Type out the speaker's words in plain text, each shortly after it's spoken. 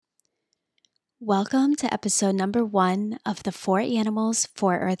Welcome to episode number 1 of the For Animals,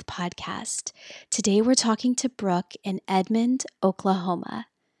 For Earth podcast. Today we're talking to Brooke in Edmond, Oklahoma.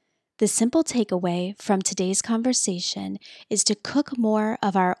 The simple takeaway from today's conversation is to cook more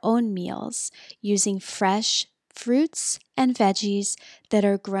of our own meals using fresh fruits and veggies that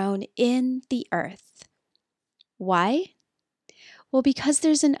are grown in the earth. Why? Well, because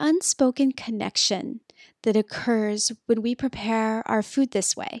there's an unspoken connection that occurs when we prepare our food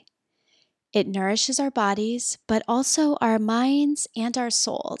this way. It nourishes our bodies, but also our minds and our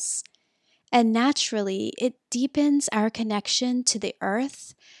souls. And naturally, it deepens our connection to the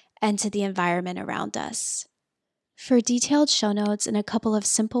earth and to the environment around us. For detailed show notes and a couple of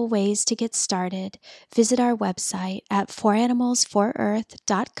simple ways to get started, visit our website at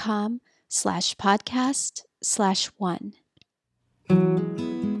foranimalsforEarth.com/podcast/1.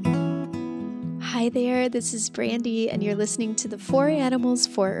 Hi there, this is Brandy, and you're listening to the For Animals,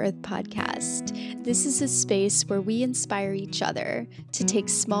 For Earth podcast. This is a space where we inspire each other to take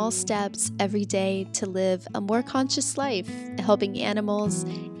small steps every day to live a more conscious life, helping animals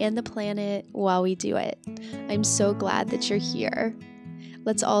and the planet while we do it. I'm so glad that you're here.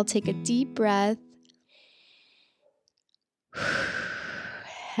 Let's all take a deep breath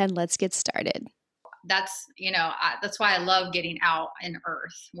and let's get started. That's why I love getting out in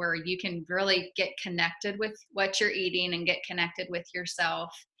earth, where you can really get connected with what you're eating and get connected with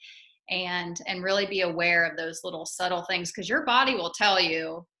yourself and really be aware of those little subtle things, because your body will tell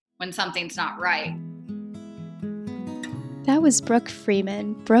you when something's not right. That was Brooke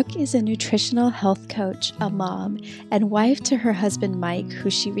Freeman. Brooke is a nutritional health coach, a mom, and wife to her husband Mike,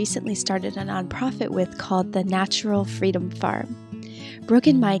 who she recently started a nonprofit with called the Natural Freedom Farm. Brooke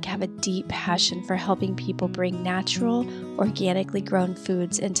and Mike have a deep passion for helping people bring natural, organically grown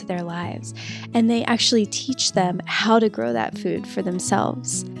foods into their lives, and they actually teach them how to grow that food for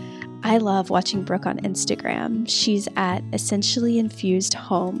themselves. I love watching Brooke on Instagram. She's at Essentially Infused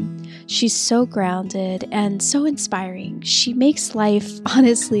Home. She's so grounded and so inspiring. She makes life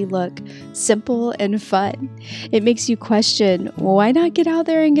honestly look simple and fun. It makes you question, why not get out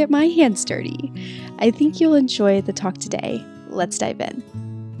there and get my hands dirty? I think you'll enjoy the talk today. Let's dive in.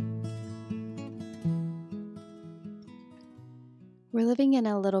 We're living in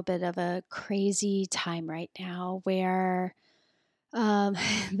a little bit of a crazy time right now where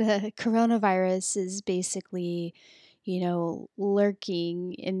the coronavirus is basically,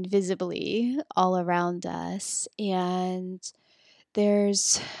 lurking invisibly all around us. And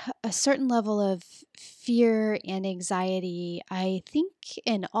there's a certain level of fear and anxiety, I think,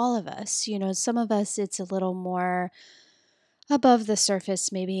 in all of us. Some of us, it's a little more above the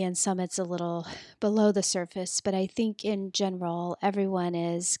surface, maybe, and some it's a little below the surface. But I think in general, everyone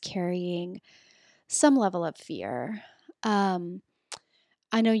is carrying some level of fear. Um,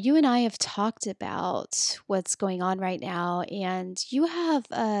 I know you and I have talked about what's going on right now, and you have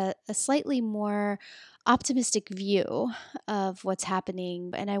a slightly more optimistic view of what's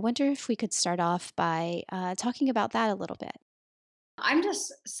happening. And I wonder if we could start off by talking about that a little bit. I'm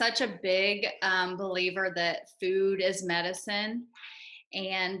just such a big believer that food is medicine,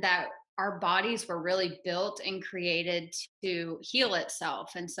 and that our bodies were really built and created to heal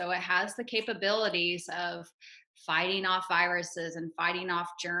itself. And so it has the capabilities of fighting off viruses and fighting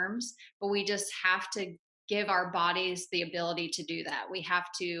off germs, but we just have to give our bodies the ability to do that. We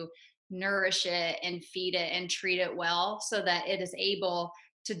have to nourish it and feed it and treat it well so that it is able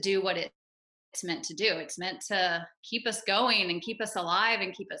to do what it's meant to do. It's meant to keep us going and keep us alive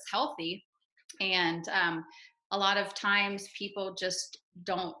and keep us healthy. And a lot of times people just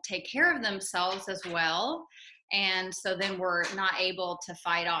don't take care of themselves as well. And so then we're not able to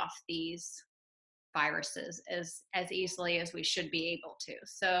fight off these viruses as easily as we should be able to.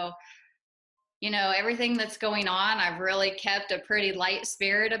 So, everything that's going on, I've really kept a pretty light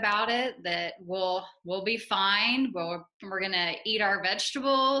spirit about it, that we'll be fine. We're going to eat our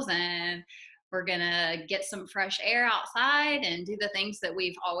vegetables, and we're going to get some fresh air outside and do the things that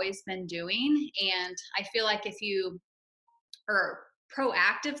we've always been doing. And I feel like if you are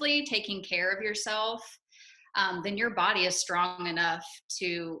proactively taking care of yourself, then your body is strong enough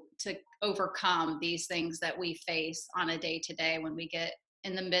to overcome these things that we face on a day to day when we get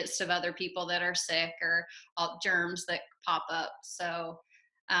in the midst of other people that are sick, or all germs that pop up. So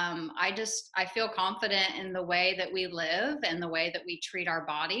I feel confident in the way that we live and the way that we treat our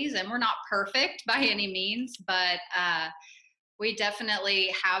bodies. And we're not perfect by any means, but we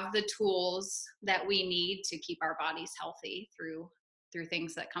definitely have the tools that we need to keep our bodies healthy through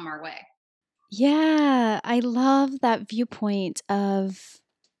things that come our way. Yeah, I love that viewpoint of,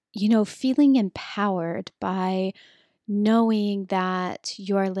 feeling empowered by knowing that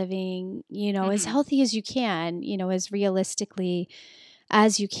you're living, as Hmm. healthy as you can, as realistically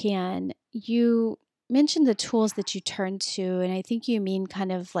as you can. You mentioned the tools that you turn to, and I think you mean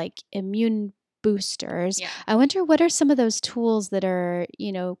kind of like immune boosters. Yeah. I wonder what are some of those tools that are,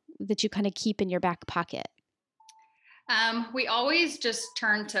 that you kind of keep in your back pocket? We always just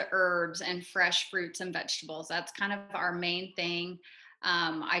turn to herbs and fresh fruits and vegetables. That's kind of our main thing.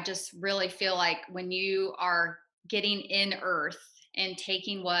 I just really feel like when you are getting in earth and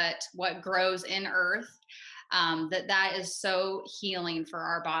taking what grows in earth, that is so healing for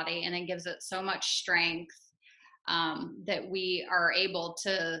our body, and it gives it so much strength, that we are able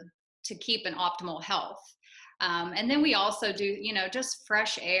to keep an optimal health. And then we also do, just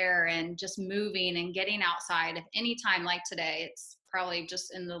fresh air and just moving and getting outside. If any time like today, it's probably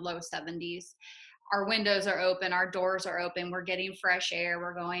just in the low 70s. Our windows are open, our doors are open. We're getting fresh air.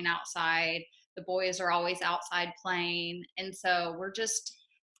 We're going outside. The boys are always outside playing, and so we're just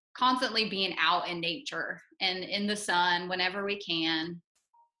constantly being out in nature and in the sun whenever we can.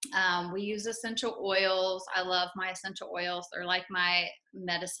 We use essential oils. I love my essential oils. They're like my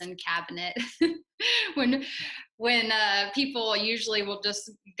medicine cabinet. when people usually will just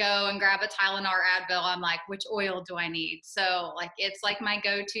go and grab a Tylenol or Advil, I'm like, which oil do I need? So like it's like my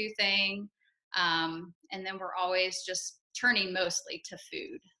go-to thing. And then we're always just turning mostly to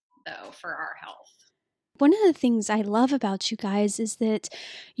food though for our health. One of the things I love about you guys is that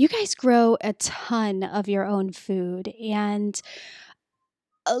you guys grow a ton of your own food. And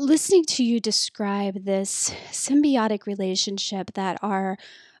listening to you describe this symbiotic relationship that our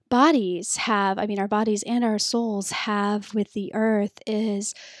bodies have, I mean, our bodies and our souls have with the earth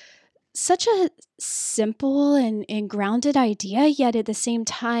is such a simple and grounded idea, yet at the same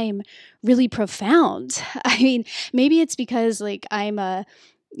time, really profound. I mean, maybe it's because like I'm a,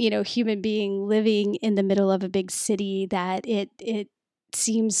 human being living in the middle of a big city that it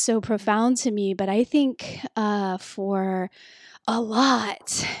seems so profound to me. But I think for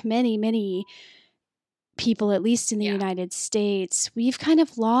many people, at least in the Yeah. United States, we've kind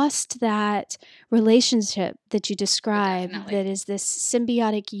of lost that relationship that you Oh, describe, that definitely. is this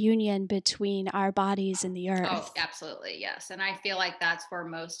symbiotic union between our bodies and the Oh, earth. absolutely. Yes. And I feel like that's where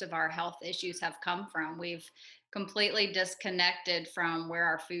most of our health issues have come from. We've completely disconnected from where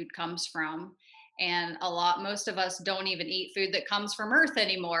our food comes from. And most of us don't even eat food that comes from earth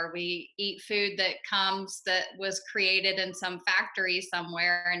anymore. We eat food that was created in some factory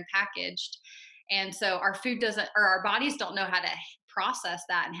somewhere and packaged. And so our food doesn't, or our bodies don't know how to process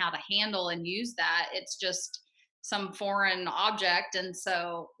that and how to handle and use that. It's just some foreign object. And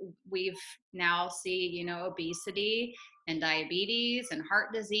so we've now see, obesity and diabetes and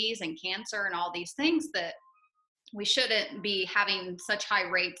heart disease and cancer and all these things that we shouldn't be having such high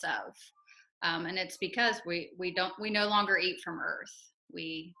rates of. And it's because we no longer eat from earth.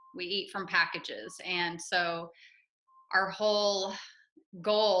 We eat from packages. And so our whole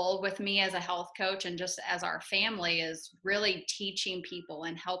goal with me as a health coach and just as our family is really teaching people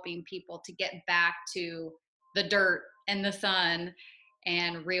and helping people to get back to the dirt and the sun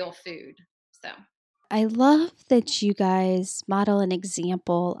and real food. So, I love that you guys model an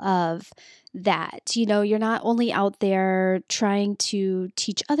example of that. You're not only out there trying to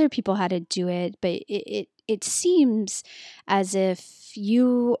teach other people how to do it, but it seems as if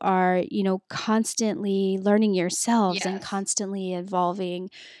you are, constantly learning yourselves and yes. constantly evolving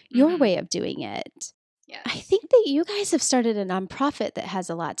your Hmm. way of doing it. I Yes. think that you guys have started a nonprofit that has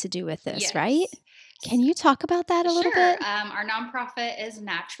a lot to do with this, right? Yes. Can you talk about that a little Sure. bit? Our nonprofit is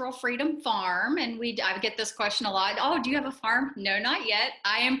Natural Freedom Farm, and I get this question a lot. Oh, do you have a farm? No, not yet.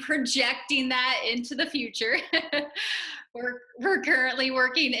 I am projecting that into the future. We're currently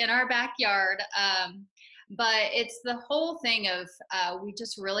working in our backyard, but it's the whole thing of we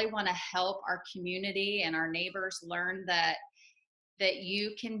just really want to help our community and our neighbors learn that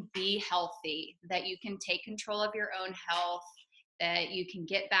you can be healthy, that you can take control of your own health, that you can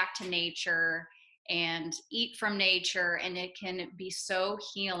get back to nature and eat from nature, and it can be so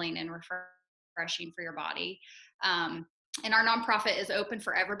healing and refreshing for your body. And our nonprofit is open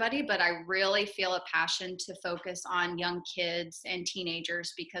for everybody, but I really feel a passion to focus on young kids and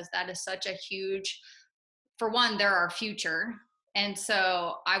teenagers because that is such a huge, for one, they're our future. And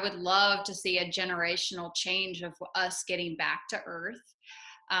so I would love to see a generational change of us getting back to earth.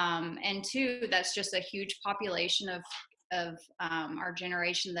 And two, that's just a huge population of our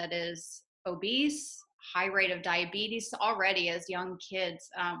generation that is obese, high rate of diabetes already as young kids.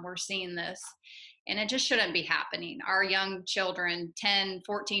 We're seeing this, and it just shouldn't be happening. Our young children, 10,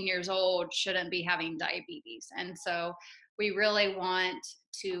 14 years old, shouldn't be having diabetes. And so we really want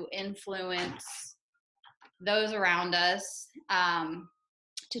to influence those around us,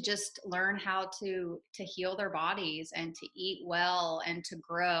 to just learn how to heal their bodies and to eat well and to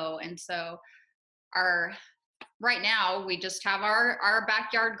grow. And so our right now we just have our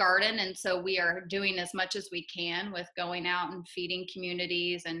backyard garden, and so we are doing as much as we can with going out and feeding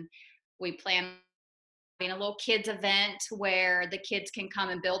communities. And we plan having a little kids event where the kids can come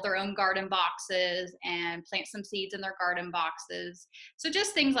and build their own garden boxes and plant some seeds in their garden boxes. So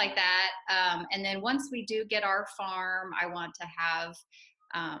just things like that. And then once we do get our farm, I want to have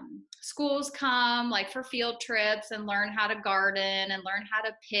schools come like for field trips and learn how to garden and learn how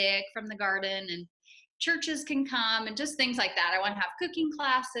to pick from the garden, and churches can come and just things like that. I want to have cooking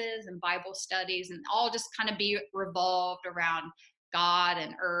classes and Bible studies and all just kind of be revolved around God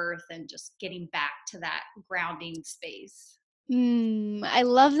and earth and just getting back to that grounding space. I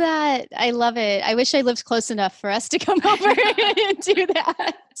love that. I love it. I wish I lived close enough for us to come over and do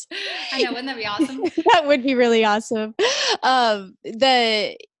that. I know, wouldn't that be awesome? That would be really awesome.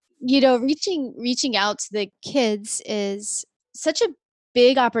 The reaching out to the kids is such a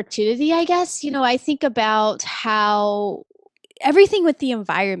big opportunity, I guess. I think about how everything with the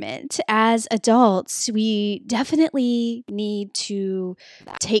environment as adults, we definitely need to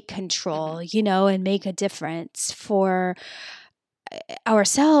take control, Mm-hmm. and make a difference for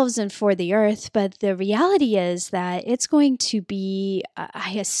ourselves and for the earth. But the reality is that it's going to be,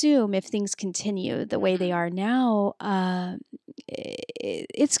 I assume, if things continue the way they Mm-hmm. are now,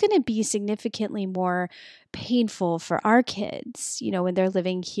 it's going to be significantly more painful for our kids, when they're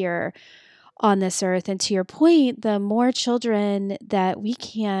living here on this earth. And to your point, the more children that we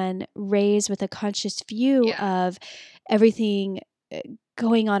can raise with a conscious view Yeah. of everything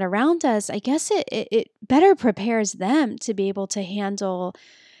going on around us, I guess it better prepares them to be able to handle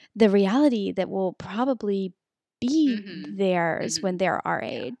the reality that will probably be Mm-hmm. theirs when Mm-hmm. they're our Yeah.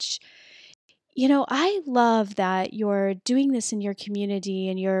 age. I love that you're doing this in your community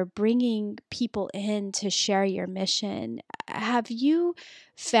and you're bringing people in to share your mission. Have you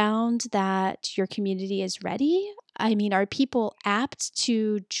found that your community is ready? I mean, are people apt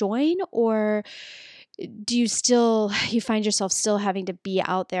to join, or you find yourself still having to be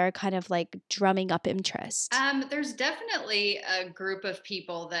out there kind of like drumming up interest? There's definitely a group of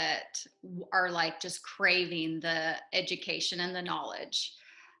people that are like just craving the education and the knowledge.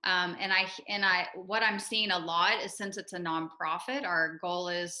 What I'm seeing a lot is, since it's a nonprofit, our goal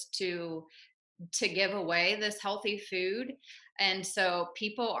is to give away this healthy food. And so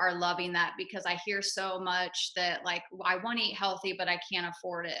people are loving that, because I hear so much that, like, "Well, I want to eat healthy, but I can't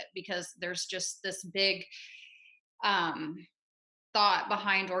afford it," because there's just this big um, thought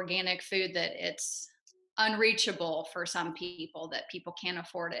behind organic food that it's unreachable for some people, that people can't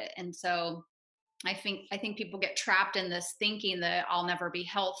afford it. And so I think people get trapped in this thinking that I'll never be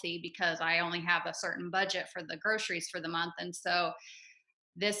healthy because I only have a certain budget for the groceries for the month. And so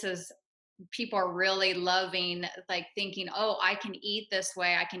this is people are really loving, like, thinking, oh, I can eat this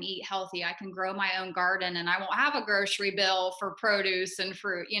way, I can eat healthy, I can grow my own garden, and I won't have a grocery bill for produce and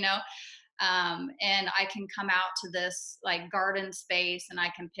fruit. And I can come out to this like garden space and I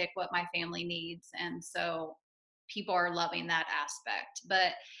can pick what my family needs. And so people are loving that aspect.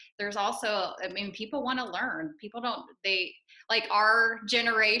 But there's also, I mean, people want to learn. People don't, they like our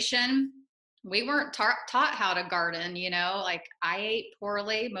generation, we weren't taught how to garden. Like, I ate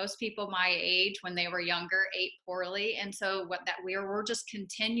poorly. Most people my age when they were younger ate poorly. And so what that we're just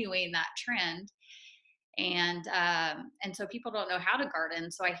continuing that trend. And so people don't know how to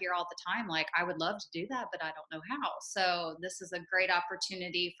garden. So I hear all the time, like, I would love to do that, but I don't know how. So this is a great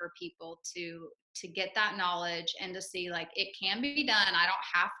opportunity for people to get that knowledge and to see, like, it can be done. I don't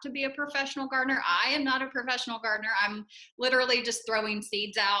have to be a professional gardener. I am not a professional gardener. I'm literally just throwing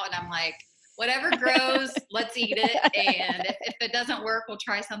seeds out, and I'm like, whatever grows, let's eat it. And if it doesn't work, we'll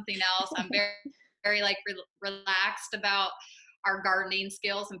try something else. I'm very, very like relaxed about our gardening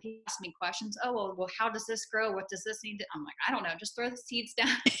skills. And people ask me questions. Oh, well, how does this grow? What does this need to? I'm like, I don't know. Just throw the seeds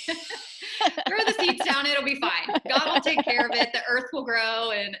down. Throw the seeds down. It'll be fine. God will take care of it. The earth will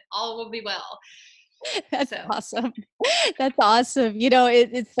grow and all will be well. That's So, awesome. That's awesome.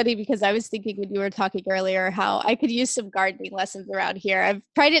 It's funny because I was thinking when you were talking earlier how I could use some gardening lessons around here. I've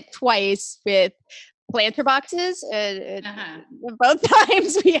tried it twice with planter boxes, and uh-huh. both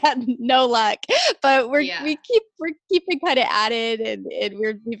times we had no luck. But Yeah. we're keeping kind of at it, and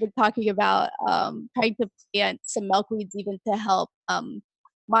we've been talking about trying to plant some milkweeds even to help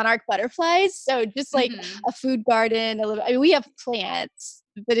monarch butterflies. So just like Mm-hmm. a food garden, a little. I mean, we have plants,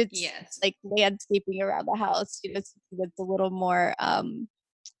 but it's Yes. like landscaping around the house. It's a little more.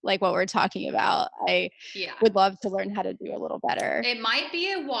 like what we're talking about. I Yeah. would love to learn how to do a little better. It might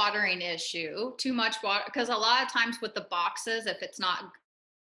be a watering issue, too much water, because a lot of times with the boxes, if it's not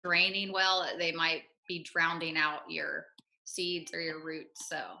draining well, they might be drowning out your seeds or your roots.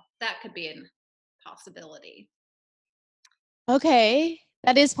 So that could be a possibility. Okay,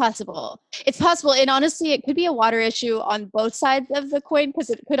 that is possible. It's possible, and honestly, it could be a water issue on both sides of the coin because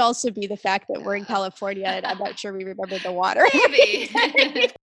it could also be the fact that we're in California and I'm not sure we remember the water every Maybe.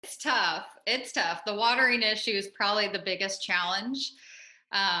 day. It's tough. It's tough. The watering issue is probably the biggest challenge.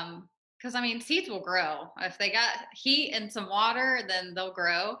 Because I mean, seeds will grow. If they got heat and some water, then they'll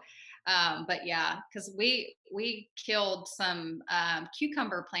grow. But yeah, because we killed some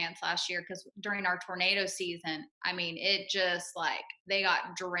cucumber plants last year because during our tornado season, I mean, it just like they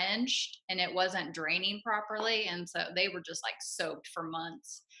got drenched and it wasn't draining properly, and so they were just like soaked for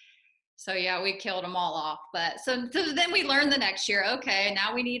months. So yeah, we killed them all off. But so then we learned the next year, okay,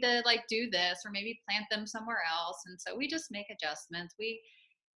 now we need to like do this or maybe plant them somewhere else. And so we just make adjustments. We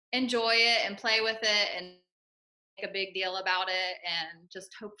enjoy it and play with it and make a big deal about it and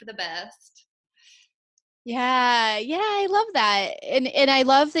just hope for the best. Yeah, yeah, I love that. And I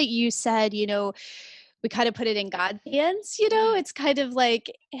love that you said, we kind of put it in God's hands, Mm-hmm. It's kind of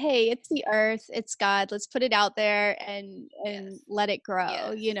like, hey, it's the earth, it's God. Let's put it out there and Yes. let it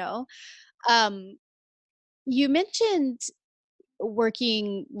grow. Yes. Um you mentioned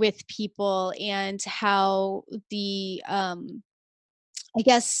working with people and how the I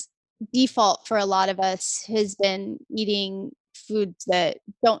guess default for a lot of us has been eating foods that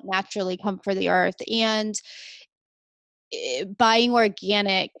don't naturally come from the earth, and buying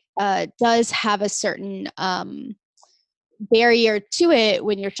organic does have a certain barrier to it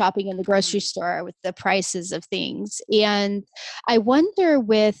when you're shopping in the grocery Mm-hmm. store with the prices of things. And I wonder,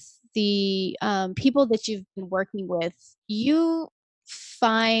 with the people that you've been working with, you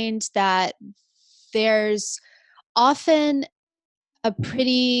find that there's often a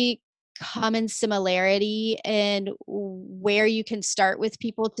pretty common similarity in where you can start with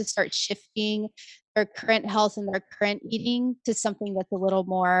people to start shifting their current health and their current eating to something that's a little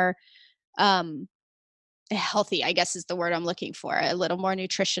more um, healthy, I guess is the word I'm looking for, a little more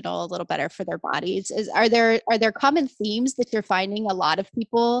nutritional, a little better for their bodies. Are there common themes that you're finding a lot of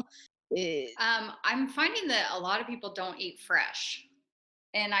people? eh, I'm finding that a lot of people don't eat fresh.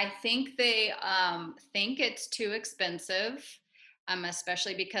 And I think they think it's too expensive,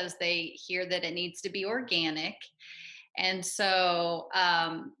 especially because they hear that it needs to be organic. And so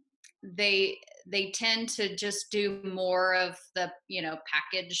they they tend to just do more of the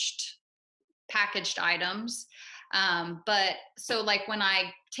packaged items. But so like when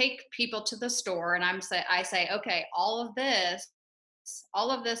I take people to the store and I say, okay, all of this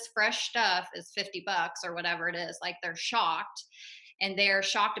fresh stuff is $50 or whatever it is, like they're shocked, and they're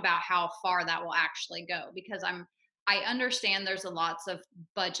shocked about how far that will actually go because I understand there's a lots of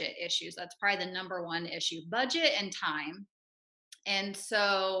budget issues. That's probably the number one issue, budget and time. And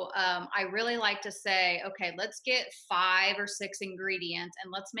so I really like to say, okay, let's get 5 or 6 ingredients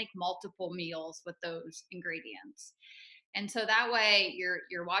and let's make multiple meals with those ingredients. And so that way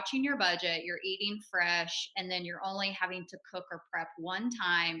you're watching your budget, you're eating fresh, and then you're only having to cook or prep one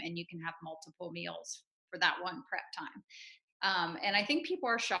time, and you can have multiple meals for that one prep time. And I think people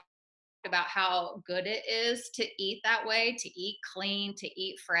are shocked about how good it is to eat that way, to eat clean, to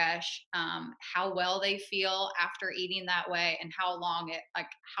eat fresh, how well they feel after eating that way, and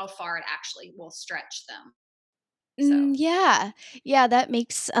how far it actually will stretch them. So, Yeah. Yeah, that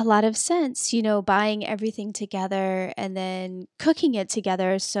makes a lot of sense, buying everything together and then cooking it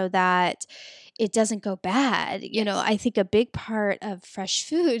together so that it doesn't go bad. yes. I think a big part of fresh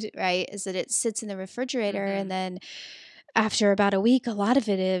food, right, is that it sits in the refrigerator and Hmm. then after about a week, a lot of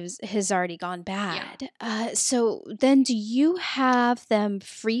it has already gone Yeah. bad. So then do you have them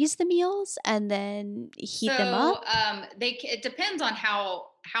freeze the meals and then heat them up? So it depends on how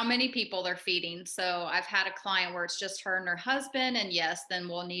many people they're feeding. So I've had a client where it's just her and her husband, and yes, then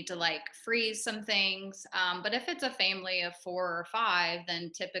we'll need to like freeze some things. But if it's a family of 4 or 5,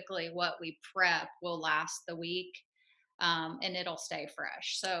 then typically what we prep will last the week, and it'll stay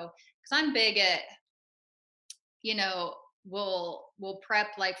fresh. So because I'm big at you know, we'll prep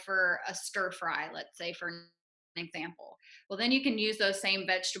like for a stir fry, let's say for an example. Well, then you can use those same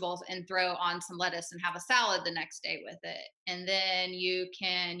vegetables and throw on some lettuce and have a salad the next day with it. And then you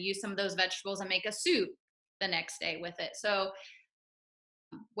can use some of those vegetables and make a soup the next day with it. So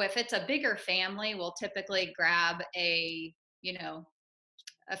if it's a bigger family, we'll typically grab you know,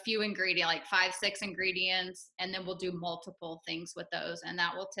 a few ingredient, like 5, 6 ingredients, and then we'll do multiple things with those. And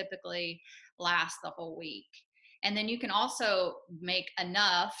that will typically last the whole week. And then you can also make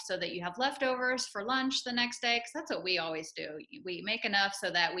enough so that you have leftovers for lunch the next day, because that's what we always do. We make enough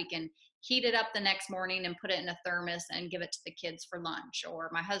so that we can heat it up the next morning and put it in a thermos and give it to the kids for lunch, or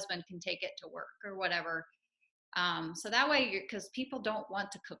my husband can take it to work or whatever. So that way, because people don't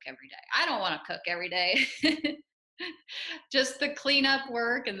want to cook every day. I don't want to cook every day. Just the cleanup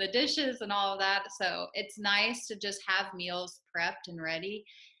work and the dishes and all of that. So it's nice to just have meals prepped and ready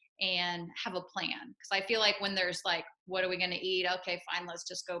and have a plan. Because I feel like when there's like, what are we going to eat? Okay, fine, let's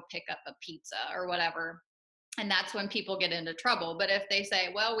just go pick up a pizza or whatever. And that's when people get into trouble. But if they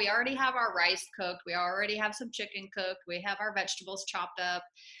say, well, we already have our rice cooked, we already have some chicken cooked, we have our vegetables chopped up,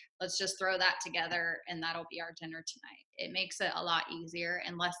 let's just throw that together and that'll be our dinner tonight. It makes it a lot easier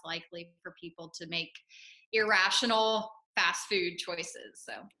and less likely for people to make irrational fast food choices.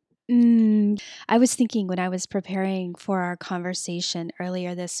 So, I was thinking when I was preparing for our conversation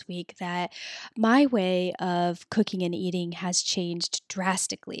earlier this week that my way of cooking and eating has changed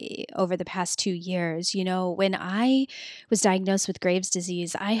drastically over the past 2 years. When I was diagnosed with Graves'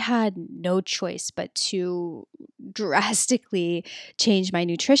 disease, I had no choice but to drastically change my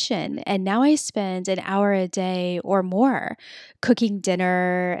nutrition. mhm. And now I spend an hour a day or more cooking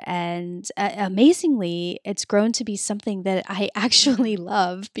dinner. And amazingly, it's grown to be something that I actually Mhm.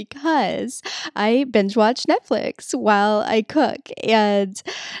 love because I binge watch Netflix while I cook. And,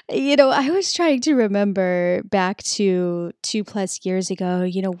 I was trying to remember back to 2+ years ago,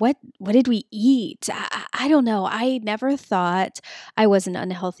 what did we eat? I don't know. I never thought I was an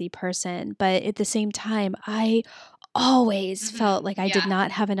unhealthy person, but at the same time, I always felt Mhm. like I did Yeah.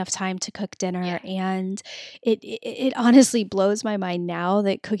 not have enough time to cook dinner. Yeah. And it honestly blows my mind now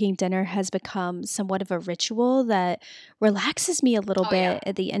that cooking dinner has become somewhat of a ritual that relaxes me a little Oh, yeah. bit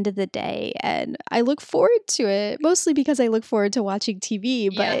at the end of the day. And I look forward to it, mostly because I look forward to watching TV.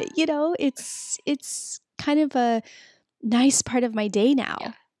 Yeah. But it's kind of a nice part of my day Yeah.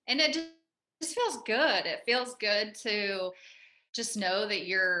 now. And it just feels good. It feels good to just know that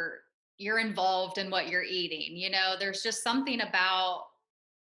you're involved in what you're eating. There's just something about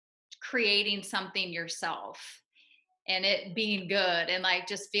creating something yourself and it being good, and like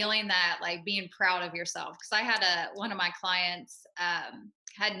just feeling that, like being proud of yourself. Because I had one of my clients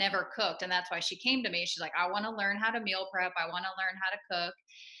had never cooked, and that's why she came to me. She's like, I want to learn how to meal prep, I want to learn how to cook,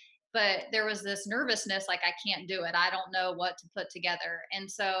 but there was this nervousness, like I can't do it, I don't know what to put together. And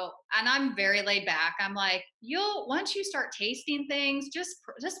I'm very laid back. I'm like, you'll once you start tasting things, just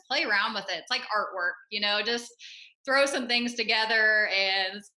play around with it. It's like artwork, just throw some things together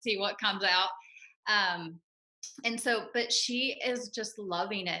and see what comes out. Um and so but she is just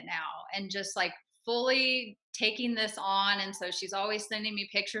loving it now and just like fully taking this on, and so she's always sending me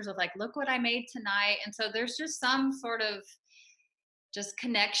pictures of like, look what I made tonight. And so there's just some sort of just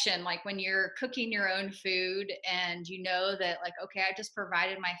connection, like when you're cooking your own food and you know that, like, okay, I just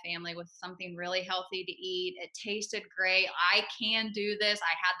provided my family with something really healthy to eat, it tasted great, I can do this,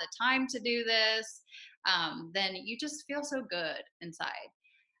 I had the time to do this. Then you just feel so good inside.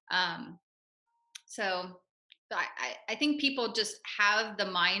 Um, so I think people just have the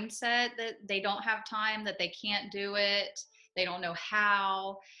mindset that they don't have time, that they can't do it, they don't know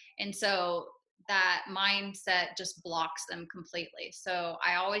how. And so that mindset just blocks them completely. So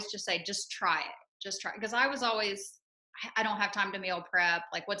I always just say, just try it. Just try. Because I was always, I don't have time to meal prep.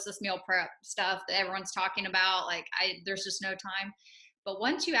 Like, what's this meal prep stuff that everyone's talking about? Like, there's just no time. But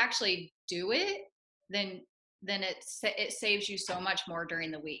once you actually do it, then it saves you so much more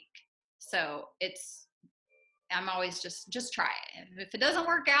during the week. So I'm always just try it. If it doesn't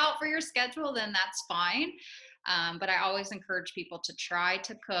work out for your schedule, then that's fine. But I always encourage people to try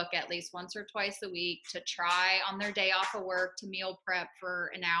to cook at least once or twice a week, to try on their day off of work to meal prep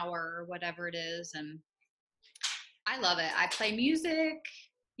for an hour or whatever it is. And I love it. I play music,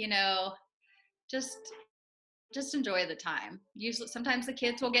 you know, just just enjoy the time. Usually sometimes the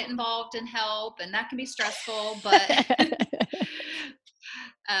kids will get involved and help, and that can be stressful, but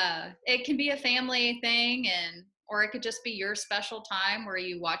it can be a family thing, and or it could just be your special time where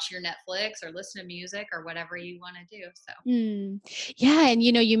you watch your Netflix or listen to music or whatever you want to do. So Mm. Yeah, and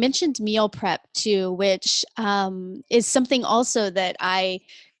you mentioned meal prep too, which is something also that I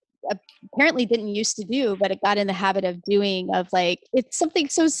apparently didn't used to do, but it got in the habit of doing. Of like, it's something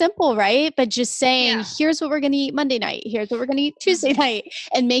so simple, right? But just saying, yeah. here's what we're going to eat Monday night, here's what we're going to eat Tuesday Hmm. night,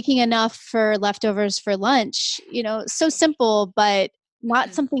 and making enough for leftovers for lunch. So simple, but not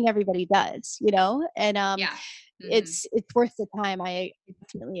Hmm. something everybody does. And Yeah. Hmm. it's worth the time. I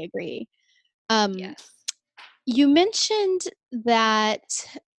definitely agree. Um, Yes. you mentioned that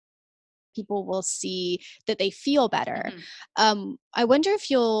people will see that they feel better. Hmm. I wonder if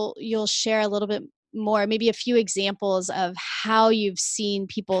you'll share a little bit more, maybe a few examples of how you've seen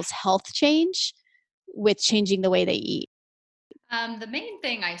people's health change with changing the way they eat. The main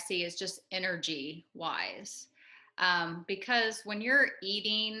thing I see is just energy wise. Because when you're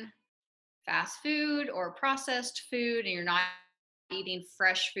eating fast food or processed food and you're not eating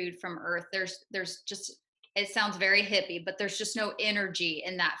fresh food from earth, there's just, it sounds very hippie, but there's just no energy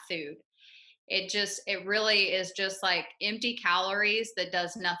in that food. It really is just like empty calories that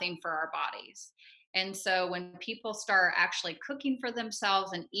does nothing for our bodies. And so when people start actually cooking for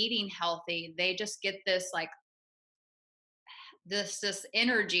themselves and eating healthy, they just get this like this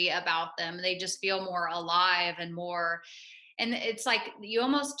energy about them. They just feel more alive and more, and it's like you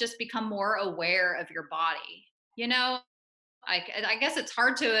almost just become more aware of your body, you know. I guess it's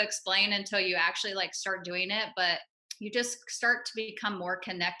hard to explain until you actually like start doing it, but you just start to become more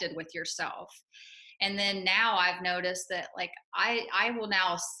connected with yourself. And then now I've noticed that like I will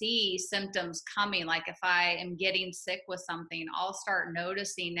now see symptoms coming. Like if I am getting sick with something, I'll start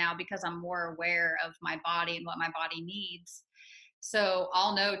noticing now because I'm more aware of my body and what my body needs. So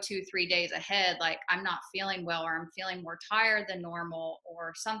I'll know 2, 3 days ahead, like I'm not feeling well, or I'm feeling more tired than normal,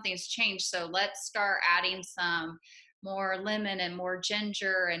 or something's changed. So let's start adding some more lemon and more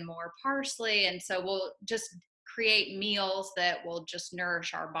ginger and more parsley. And so we'll just create meals that will just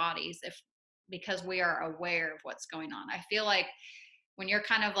nourish our bodies, if because we are aware of what's going on. I feel like when you're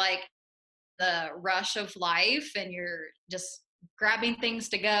kind of like the rush of life and you're just grabbing things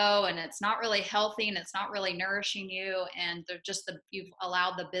to go and it's not really healthy and it's not really nourishing you, and they're just you've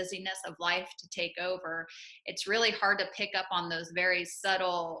allowed the busyness of life to take over, it's really hard to pick up on those very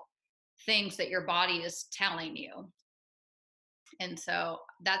subtle things that your body is telling you. And so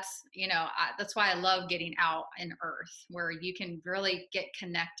that's, that's why I love getting out in earth, where you can really get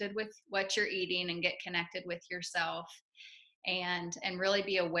connected with what you're eating and get connected with yourself, and really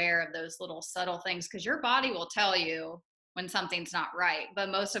be aware of those little subtle things, because your body will tell you when something's not right, but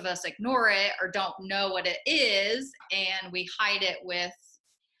most of us ignore it or don't know what it is, and we hide it with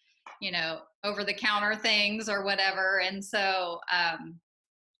over the counter things or whatever. And so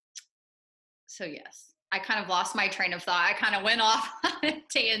yes, I kind of lost my train of thought. I kind of went off on a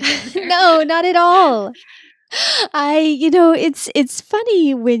tangent there. No, not at all. It's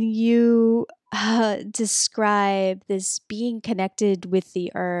funny when you describe this being connected with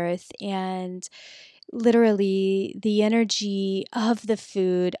the earth and literally the energy of the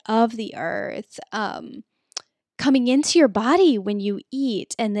food of the earth coming into your body when you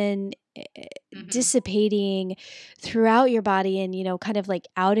eat, and then Hmm. dissipating throughout your body and kind of like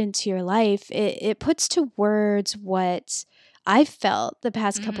out into your life. It puts to words what I've felt the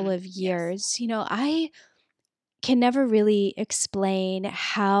past couple Hmm. of Yes. years. I can never really explain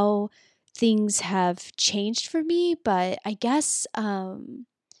how things have changed for me, but I guess I'm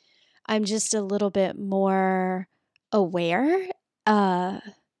just a little bit more aware uh,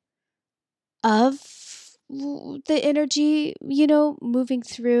 of the energy, moving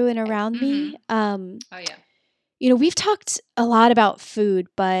through and around me. Hmm. Oh yeah. We've talked a lot about food,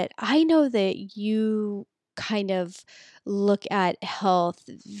 but I know that you kind of look at health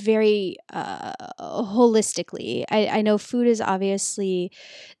very holistically. I know food is obviously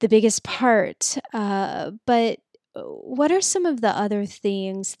the biggest Yeah. part, but what are some of the other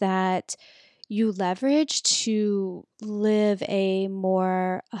things that you leverage to live a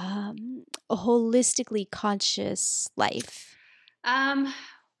more holistically conscious life? um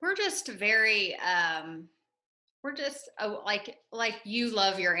we're just very we're just like you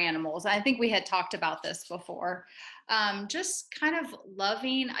love your animals. I think we had talked about this before. Just kind of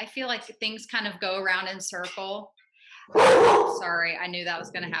loving, I feel like things kind of go around in circle. Sorry, I knew that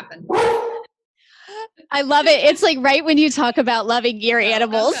was going to happen. I love it. It's like right when you talk about loving your Oh,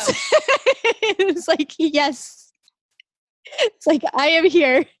 animals. okay. It's like, yes. It's like I am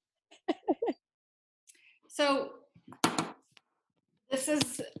here. So this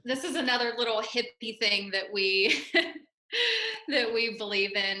is another little hippie thing that we that we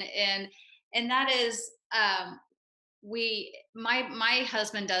believe in, and that is, my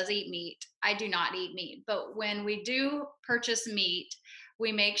husband does eat meat. I do not eat meat, but when we do purchase meat,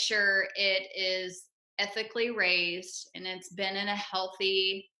 we make sure it is ethically raised and it's been in a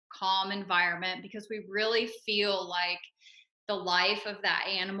healthy, calm environment, because we really feel like the life of that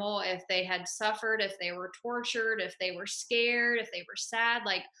animal, if they had suffered, if they were tortured, if they were scared, if they were sad,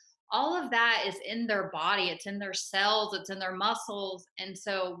 like all of that is in their body, it's in their cells, it's in their muscles. And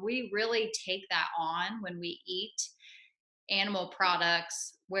so we really take that on when we eat animal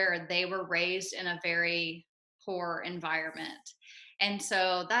products where they were raised in a very poor environment. And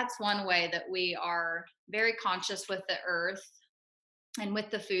so that's one way that we are very conscious with the earth. and with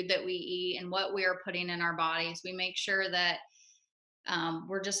the food that we eat and what we are putting in our bodies, we make sure that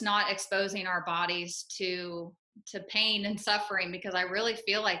we're just not exposing our bodies to pain and suffering, because I really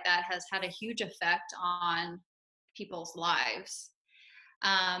feel like that has had a huge effect on people's lives.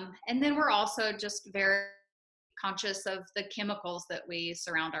 And then we're also just very conscious of the chemicals that we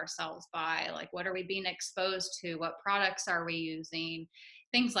surround ourselves by. Like, what are we being exposed to? What products are we using?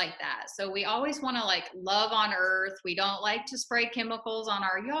 Things like that. So we always want to like love on earth. We don't like to spray chemicals on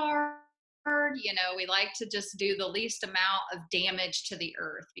our yard. We like to just do the least amount of damage to the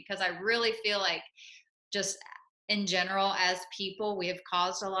earth, because I really feel like, just in general, as people, we have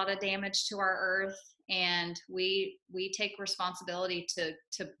caused a lot of damage to our earth, and we take responsibility to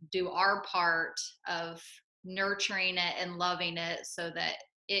do our part of nurturing it and loving it so that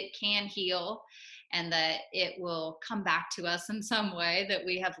it can heal, and that it will come back to us in some way, that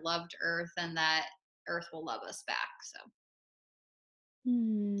we have loved earth and that earth will love us back. So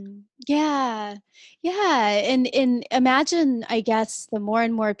Yeah. Yeah, and imagine, I guess, the more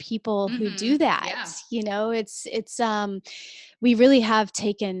and more people who do that, yeah. we really have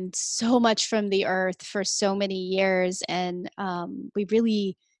taken so much from the earth for so many years, and, we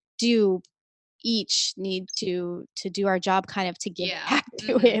really do each need to do our job kind of to give Yeah. back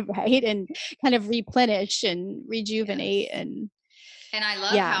to it, right? And kind of replenish and rejuvenate, Yes. and And I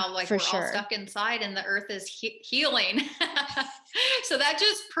love yeah, how like for we're all sure. stuck inside and the earth is healing. So that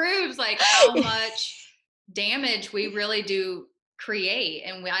just proves like how much damage we really do create,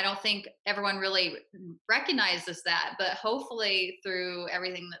 and I don't think everyone really recognizes that, but hopefully through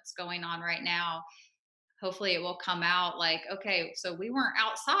everything that's going on right now, hopefully it will come out like, okay, so we weren't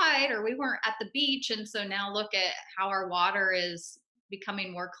outside or we weren't at the beach, and so now look at how our water is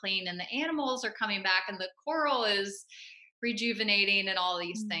becoming more clean and the animals are coming back and the coral is rejuvenating and all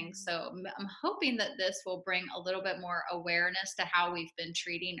these things. Mm, So I'm hoping that this will bring a little bit more awareness to how we've been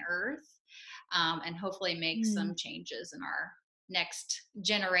treating earth, and hopefully make mm. some changes in our next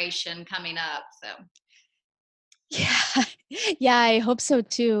generation coming up. So Yeah. Yeah, I hope so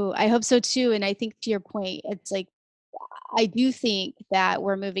too. I hope so too, and I think to your point, it's like I do think that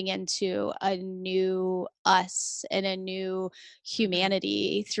we're moving into a new us and a new mhm.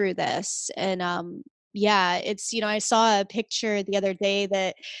 humanity through this. And yeah, I saw a picture the other day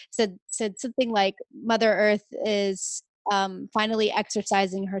that said something like Mother Earth is finally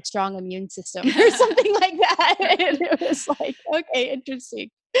exercising her strong immune system or something like that. And it was like, okay, interesting.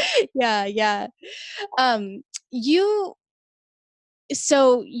 Yeah, yeah. Um you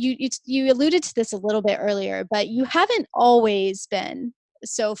so you alluded to this a little bit earlier, but you haven't always been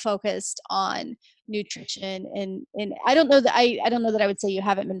so focused on nutrition, and I don't know that I would say you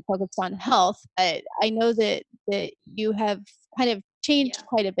haven't been focused on health, but I know that you have kind of changed Yeah.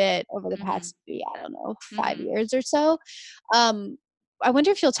 quite a bit over the Mhm. past, maybe, I don't know, 5 Mhm. years or so. Um, I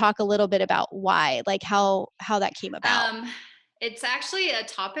wonder if you'll talk a little bit about why, like how that came about. Um, it's actually a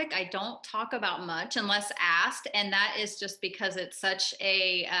topic I don't talk about much unless asked, and that is just because it's such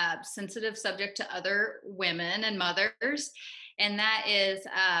a sensitive subject to other women and mothers. And that is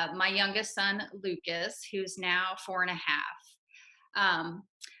my youngest son, Lucas, who's now 4.5.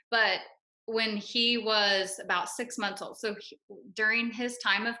 But when he was about 6 months old, so during his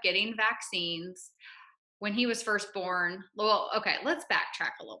time of getting vaccines, when he was first born, well, okay, let's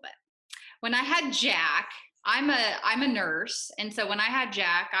backtrack a little bit. When I had Jack, I'm a nurse, and so when I had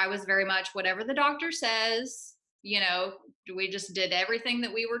Jack, I was very much whatever the doctor says. We just did everything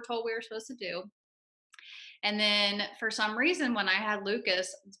that we were told we were supposed to do. And then for some reason, when I had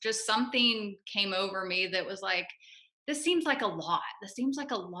Lucas, just something came over me that was like, this seems like a lot. This seems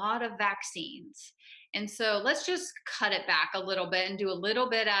like a lot of vaccines. And so let's just cut it back a little bit and do a little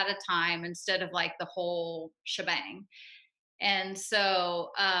bit at a time instead of like the whole shebang. And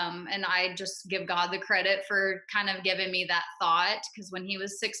so, and I just give God the credit for kind of giving me that thought, because when he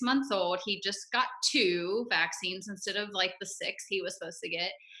was 6 months old, he just got two vaccines instead of like the six he was supposed to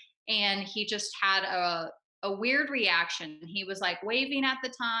get. And he just had a weird reaction. He was like waving at the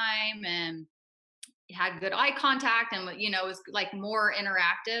time and had good eye contact, and was like more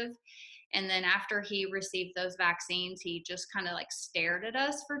interactive. And then after he received those vaccines, he just kind of like stared at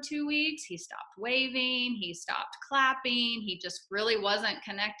us for 2 weeks. He stopped waving, he stopped clapping, he just really wasn't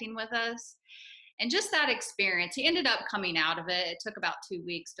connecting with us. And just that experience, he ended up coming out of it. It took about 2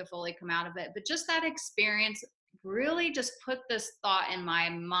 weeks to fully come out of it, but just that experience really just put this thought in my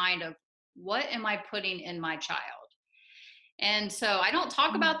mind of, what am I putting in my child? And so I don't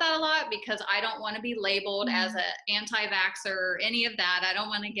talk Mm, about that a lot because I don't want to be labeled as mm, an anti-vaxxer or any of that. I don't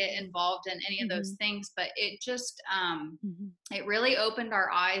want to get involved in any of those mhm, things, but it just mhm, it really opened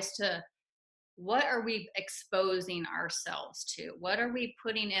our eyes to what are we exposing ourselves to? What are we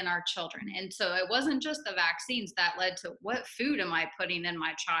putting in our children? And so it wasn't just the vaccines that led to, what food am I putting in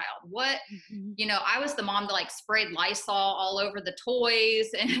my child? What, Mhm. I was the mom that like sprayed Lysol all over the toys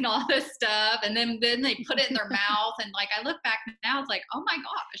and all this stuff. And then they put it in their mouth. And like, I look back now, it's like, oh my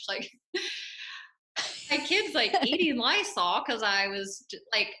gosh, like my kids like eating Lysol because I was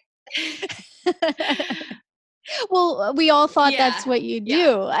like, Well, we all thought that's yeah, what you yeah.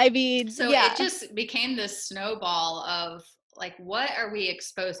 do. I mean, So it yeah. just became this snowball of like, what are we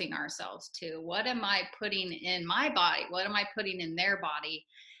exposing ourselves to? What am I putting in my body? What am I putting in their body?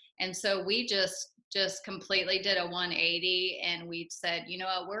 And so we just completely did a 180, and we said, you know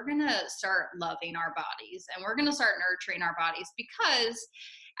what, we're going to start loving our bodies, and we're going to start nurturing our bodies, because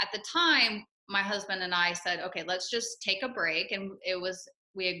at the time my husband and I said, okay, let's just take a break. And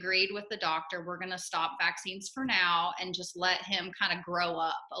we agreed with the doctor, we're going to stop vaccines for now and just let him kind of grow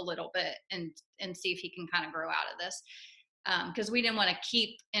up a little bit, and see if he can kind of grow out of this, because we didn't want to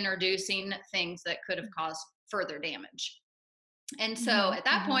keep introducing things that could have caused further damage. And so Mhm, at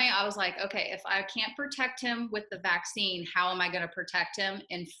that mhm. point, I was like, okay, if I can't protect him with the vaccine, how am I going to protect him?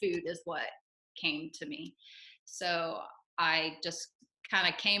 And food is what came to me. So I just kind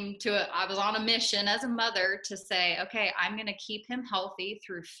of came to it. I was on a mission as a mother to say, okay, I'm going to keep him healthy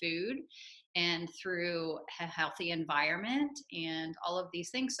through food and through a healthy environment and all of these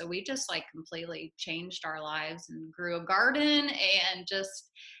things. So we just like completely changed our lives and grew a garden and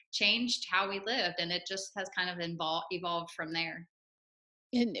just changed how we lived, and it just has kind of evolved from there.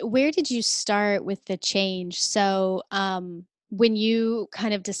 And where did you start with the change? So, when you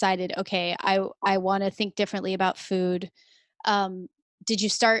kind of decided, okay, I want to think differently about food, um, did you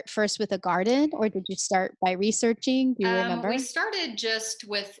start first with a garden or did you start by researching? Do you We remember? started just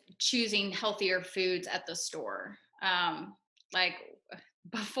with choosing healthier foods at the store. Like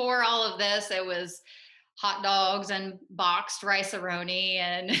before all of this, it was hot dogs and boxed rice-a-roni,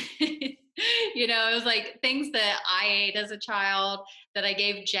 and it was like things that I ate as a child that I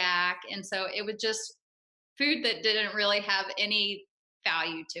gave Jack, and so it was just food that didn't really have any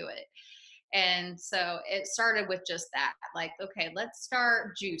value to it. And so it started with just that, like, okay, let's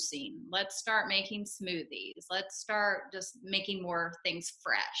start juicing, let's start making smoothies, let's start just making more things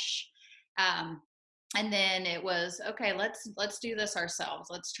fresh. Um, and then it was, okay, let's do this ourselves.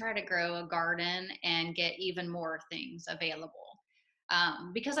 Let's try to grow a garden and get even more things available.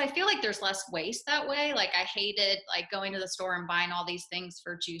 Because I feel like there's less waste that way. Like I hated like going to the store and buying all these things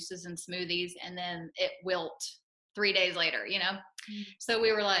for juices and smoothies, and then it wilt 3 days later. Mm, So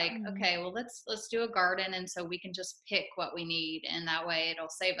we were like, mm. okay, well, let's do a garden, and so we can just pick what we need, and that way it'll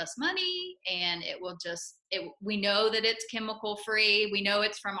save us money, and it will we know that it's chemical free, we know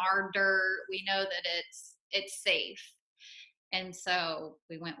it's from our dirt, we know that it's safe. And so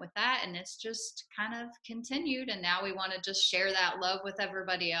we went with that, and it's just kind of continued, and now we want to just share that love with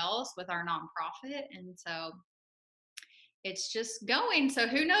everybody else with our nonprofit. And so it's just going. So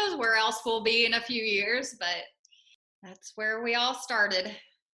who knows where else we'll be in a few years, but that's where we all started.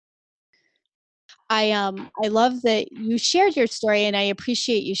 I love that you shared your story and I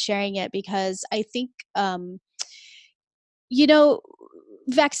appreciate you sharing it because I think you know,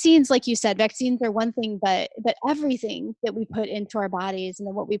 vaccines, like you said, vaccines are one thing, but everything that we put into our bodies and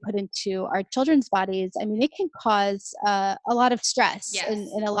then what we put into our children's bodies, I mean, it can cause a lot of stress Yes.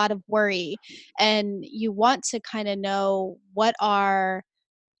 and a lot of worry. And you want to kind of know what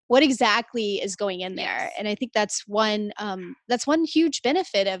exactly is going in there. Yes. And I think that's one huge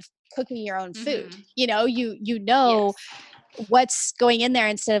benefit of cooking your own food. Mhm. You know, you know Yes. what's going in there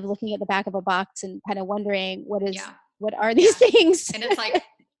instead of looking at the back of a box and kind of wondering Yeah. what are these Yeah. things? And it's like,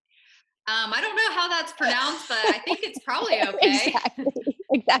 I don't know how that's pronounced, but I think it's probably okay. Exactly,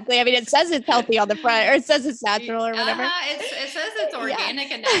 exactly. I mean, it says it's healthy on the front or it says it's natural or whatever. Uh-huh. It says it's Yeah. organic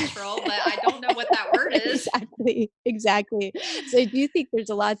and natural, but I don't know what that word is. Exactly, exactly. So I do think there's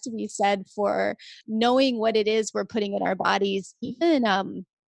a lot to be said for knowing what it is we're putting in our bodies, even,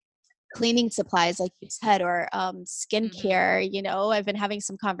 cleaning supplies, like you said, or Mhm. skincare. You know, I've been having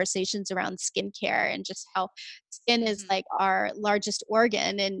some conversations around skincare and just how skin is Mhm. like our largest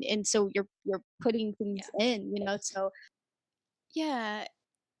organ, and so you're putting things Yeah. in. So yeah,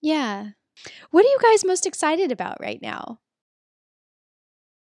 yeah. What are you guys most excited about right now?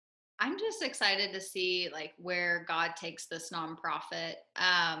 I'm just excited to see like where God takes this nonprofit.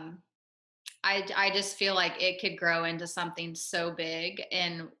 I just feel like it could grow into something so big,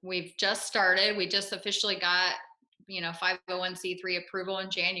 and we've just started. We just officially got 501(c)(3) approval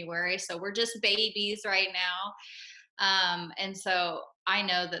in January, so we're just babies right now. And so I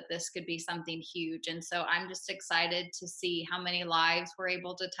know that this could be something huge. And so I'm just excited to see how many lives we're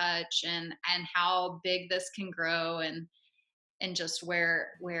able to touch, and how big this can grow, and just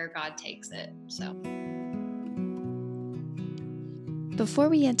where God takes it. So Before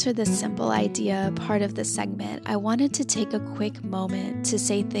we enter the simple idea part of the segment, I wanted to take a quick moment to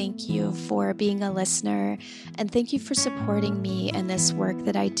say thank you for being a listener, and thank you for supporting me in this work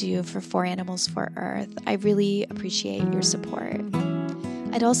that I do for 4Animals for Earth. I really appreciate your support.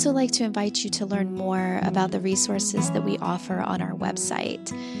 I'd also like to invite you to learn more about the resources that we offer on our website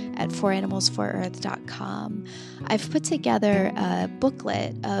at 4animalsforearth.com. I've put together a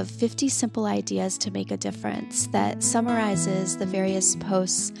booklet of 50 simple ideas to make a difference that summarizes the various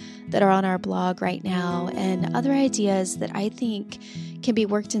posts that are on our blog right now and other ideas that I think can be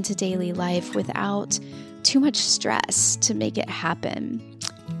worked into daily life without too much stress to make it happen.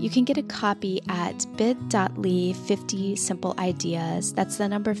 You can get a copy at bit.ly 50 simple ideas. That's the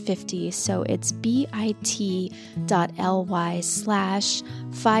number 50. So it's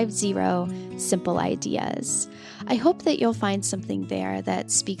bit.ly/50 simple ideas. I hope that you'll find something there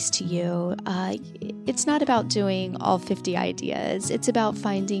that speaks to you. It's not about doing all 50 ideas. It's about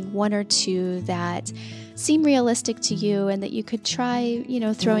finding one or two that seem realistic to you and that you could try,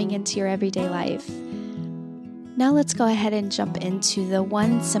 throwing into your everyday life. Now let's go ahead and jump into the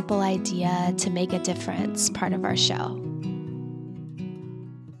one simple idea to make a difference part of our show.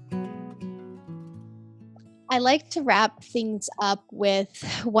 I like to wrap things up with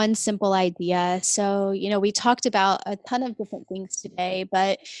one simple idea. So, we talked about a ton of different things today,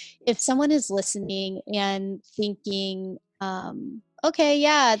 but if someone is listening and thinking, okay,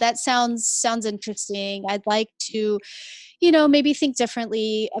 yeah, that sounds interesting. I'd like to, maybe think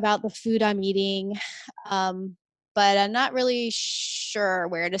differently about the food I'm eating. But I'm not really sure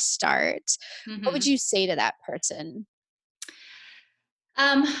where to start. What would mhm. you say to that person?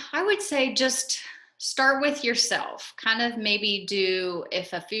 I would say just start with yourself. Kind of maybe do,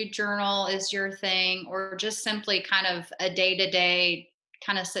 if a food journal is your thing, or just simply kind of a day to day,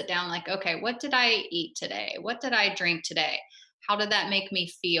 kind of sit down like, okay, what did I eat today? What did I drink today? How did that make me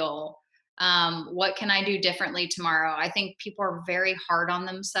feel? What can I do differently tomorrow? I think people are very hard on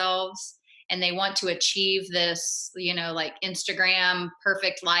themselves, and they want to achieve this, like Instagram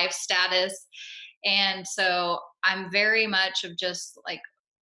perfect life status. And so I'm very much of just like,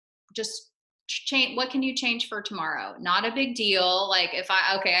 just change, what can you change for tomorrow? Not a big deal. Like, if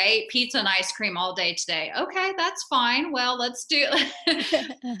I ate pizza and ice cream all day today, okay, that's fine, well, let's do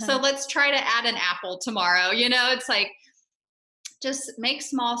so let's try to add an apple tomorrow. It's like, just make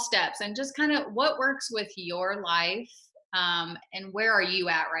small steps and just kind of what works with your life. And where are you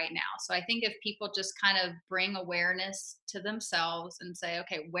at right now? So I think if people just kind of bring awareness to themselves and say,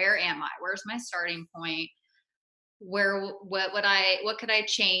 okay, where am I, where's my starting point, what could I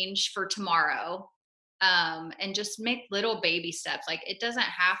change for tomorrow, and just make little baby steps. Like, it doesn't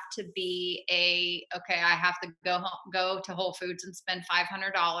have to be okay, I have to go to Whole Foods and spend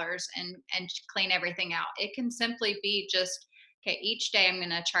 $500 and clean everything out. It can simply be just, okay, each day I'm going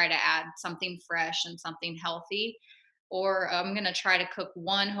to try to add something fresh and something healthy, or I'm going to try to cook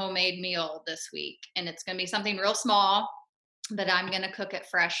one homemade meal this week, and it's going to be something real small, but I'm going to cook it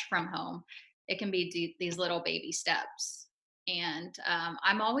fresh from home. It can be these little baby steps. And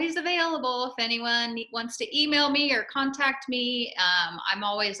I'm always available if anyone wants to email me or contact me. I'm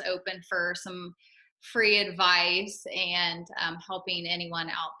always open for some free advice, and helping anyone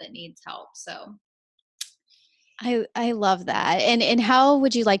out that needs help. So I love that. And how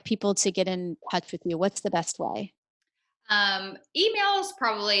would you like people to get in touch with you? What's the best way? email is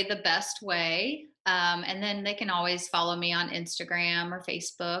probably the best way. And then they can always follow me on Instagram or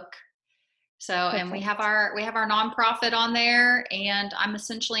Facebook. So, and Perfect. we have our nonprofit on there, and I'm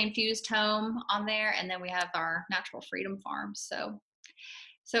Essentially Infused Home on there, and then we have our Natural Freedom Farm. So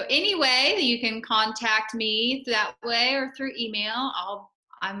anyway, you can contact me that way or through email.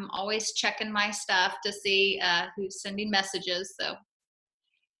 I'm always checking my stuff to see who's sending messages. So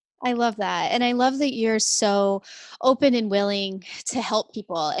I love that. And I love that you're so open and willing to help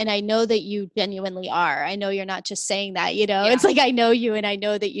people. And I know that you genuinely are. I know you're not just saying that, it's yeah, like I know you and I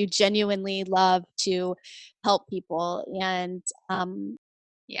know that you genuinely love to help people. And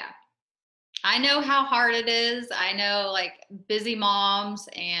yeah. I know how hard it is. I know, like, busy moms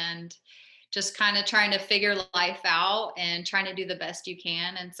and just kind of trying to figure life out and trying to do the best you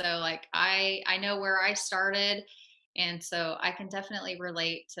can. And so, like, I know where I started, and so I can definitely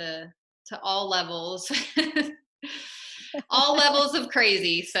relate to all levels. all levels of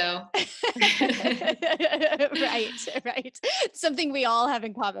crazy. So Right. Something we all have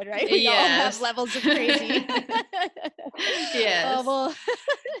in common, right? We all have yes. levels of crazy. Oh, Yes. well,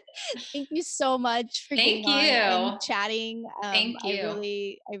 thank you so much for getting Thank on and you. chatting. Thank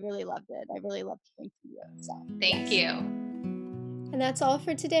you. I really loved it. I really loved hearing from you. So, Thank yes. you. And that's all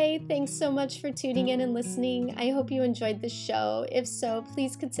for today. Thanks so much for tuning in and listening. I hope you enjoyed the show. If so,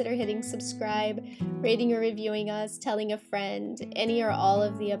 please consider hitting subscribe, rating or reviewing us, telling a friend. Any or all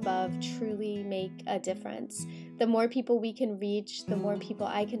of the above truly make a difference. The more people we can reach, the more people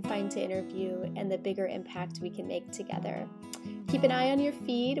I can find to interview, and the bigger impact we can make together. Keep an eye on your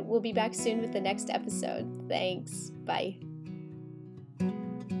feed. We'll be back soon with the next episode. Thanks. Bye.